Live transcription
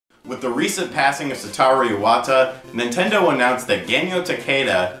With the recent passing of Satoru Iwata, Nintendo announced that Genyo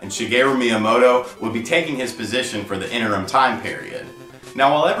Takeda and Shigeru Miyamoto would be taking his position for the interim time period.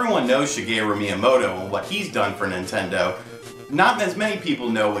 Now, while everyone knows Shigeru Miyamoto and what he's done for Nintendo, not as many people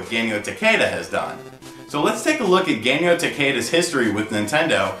know what Genyo Takeda has done. So let's take a look at Genyo Takeda's history with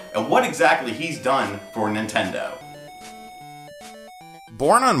Nintendo and what exactly he's done for Nintendo.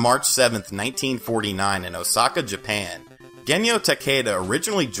 Born on March 7, 1949 in Osaka, Japan, Genyo Takeda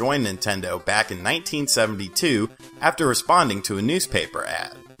originally joined Nintendo back in 1972 after responding to a newspaper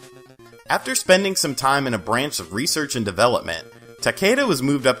ad. After spending some time in a branch of research and development, Takeda was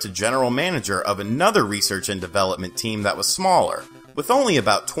moved up to general manager of another research and development team that was smaller, with only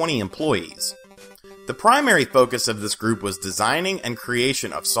about 20 employees. The primary focus of this group was designing and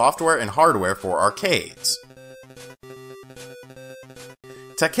creation of software and hardware for arcades.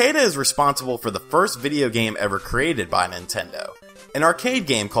 Takeda is responsible for the first video game ever created by Nintendo, an arcade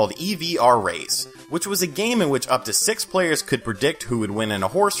game called EVR Race, which was a game in which up to 6 players could predict who would win in a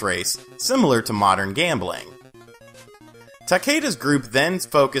horse race, similar to modern gambling. Takeda's group then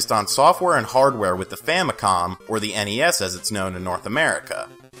focused on software and hardware with the Famicom, or the NES as it's known in North America.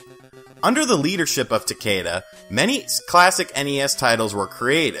 Under the leadership of Takeda, many classic NES titles were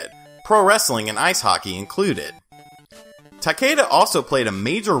created, pro wrestling and ice hockey included. Takeda also played a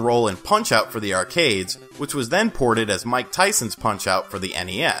major role in Punch-Out for the arcades, which was then ported as Mike Tyson's Punch-Out for the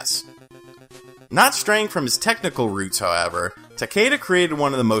NES. Not straying from his technical roots, however, Takeda created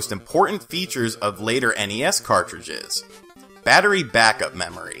one of the most important features of later NES cartridges: battery backup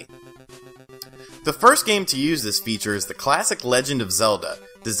memory. The first game to use this feature is the classic Legend of Zelda,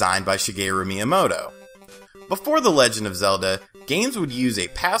 designed by Shigeru Miyamoto. Before The Legend of Zelda, games would use a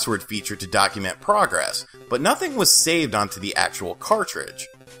password feature to document progress, but nothing was saved onto the actual cartridge.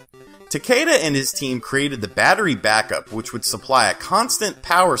 Takeda and his team created the battery backup, which would supply a constant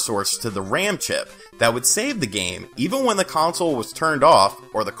power source to the RAM chip that would save the game even when the console was turned off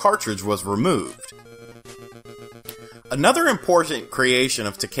or the cartridge was removed. Another important creation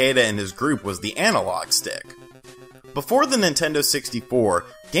of Takeda and his group was the analog stick. Before the Nintendo 64,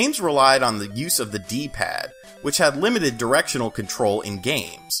 games relied on the use of the D-pad, which had limited directional control in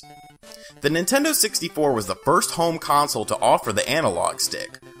games. The Nintendo 64 was the first home console to offer the analog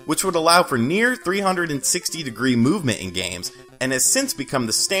stick, which would allow for near 360-degree movement in games and has since become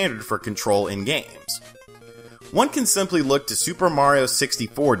the standard for control in games. One can simply look to Super Mario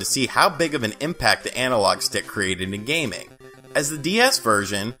 64 to see how big of an impact the analog stick created in gaming, as the DS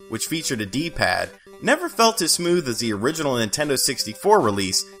version, which featured a D-pad, never felt as smooth as the original Nintendo 64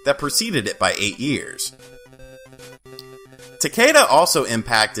 release that preceded it by 8 years. Takeda also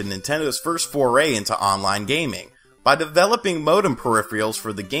impacted Nintendo's first foray into online gaming by developing modem peripherals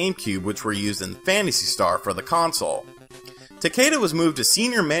for the GameCube, which were used in Phantasy Star for the console. Takeda was moved to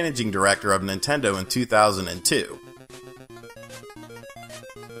Senior Managing Director of Nintendo in 2002.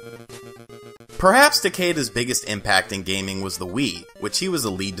 Perhaps Takeda's biggest impact in gaming was the Wii, which he was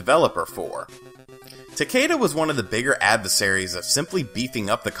the lead developer for. Takeda was one of the bigger adversaries of simply beefing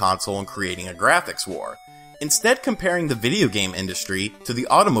up the console and creating a graphics war, instead comparing the video game industry to the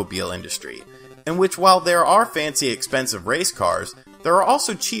automobile industry, in which while there are fancy expensive race cars, there are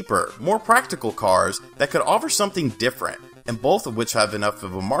also cheaper, more practical cars that could offer something different, and both of which have enough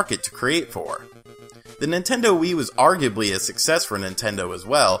of a market to create for. The Nintendo Wii was arguably a success for Nintendo as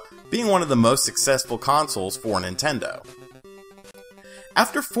well, being one of the most successful consoles for Nintendo.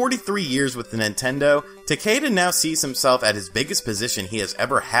 After 43 years with Nintendo, Takeda now sees himself at his biggest position he has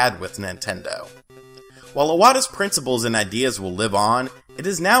ever had with Nintendo. While Iwata's principles and ideas will live on, it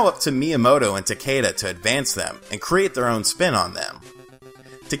is now up to Miyamoto and Takeda to advance them and create their own spin on them.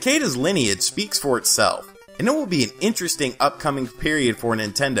 Takeda's lineage speaks for itself, and it will be an interesting upcoming period for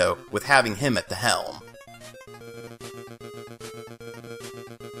Nintendo with having him at the helm.